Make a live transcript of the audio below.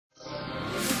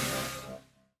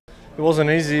It wasn't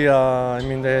easy. I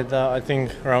mean, they had I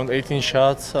think around 18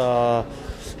 shots.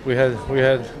 We had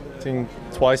I think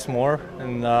twice more,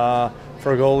 and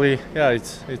for a goalie, yeah,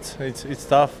 it's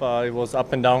tough. It was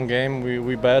up and down game.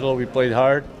 We battled. We played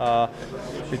hard.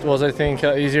 It was I think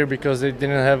easier because they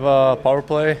didn't have a power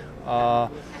play.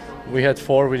 We had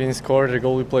 4. We didn't score. The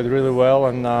goalie played really well,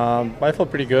 and I felt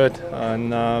pretty good.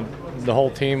 And the whole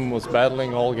team was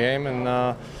battling all game,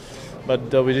 and but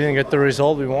we didn't get the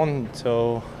result we wanted.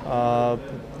 So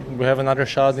we have another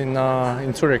shot in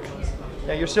Zurich.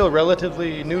 Yeah, you're still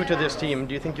relatively new to this team.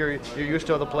 Do you think you're used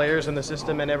to all the players and the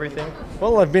system and everything?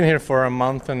 Well, I've been here for a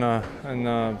month and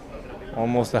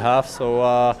almost a half,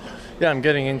 so yeah, I'm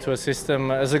getting into a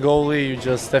system. As a goalie, you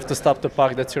just have to stop the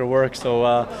puck. That's your work. So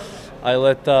I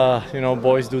let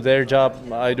boys do their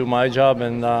job. I do my job,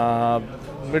 and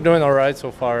we're doing all right so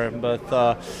far. But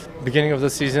beginning of the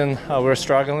season, we're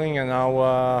struggling, and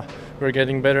now we're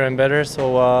getting better and better.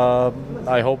 So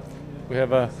I hope we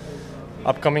have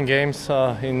upcoming games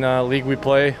in league we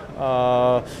play.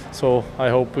 So I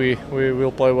hope we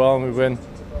will play well and we win.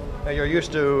 You're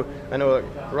used to, I know,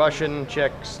 Russian,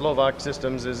 Czech, Slovak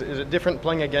systems. Is it different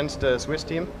playing against a Swiss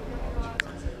team?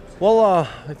 Well,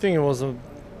 I think it was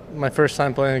my first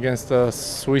time playing against a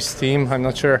Swiss team. I'm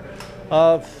not sure.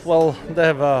 Well, they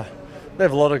have a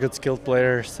lot of good skilled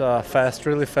players,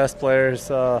 really fast players.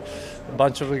 A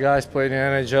bunch of the guys played in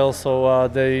NHL, so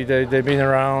they've been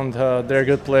around. They're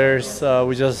good players.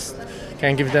 We just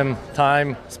can't give them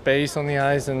time, space on the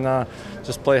ice, and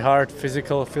just play hard,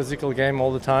 physical game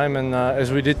all the time, and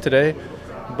as we did today.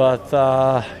 But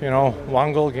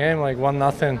 1-goal game, like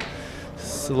 1-0.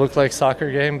 It looked like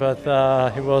soccer game, but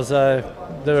it was.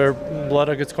 There were a lot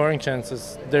of good scoring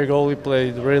chances. Their goalie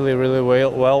played really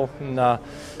well, and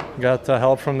got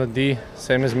help from the D,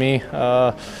 same as me.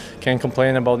 Can't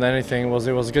complain about anything. It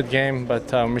was a good game,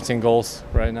 but missing goals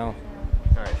right now.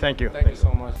 All right, thank you. Thank you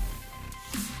so much.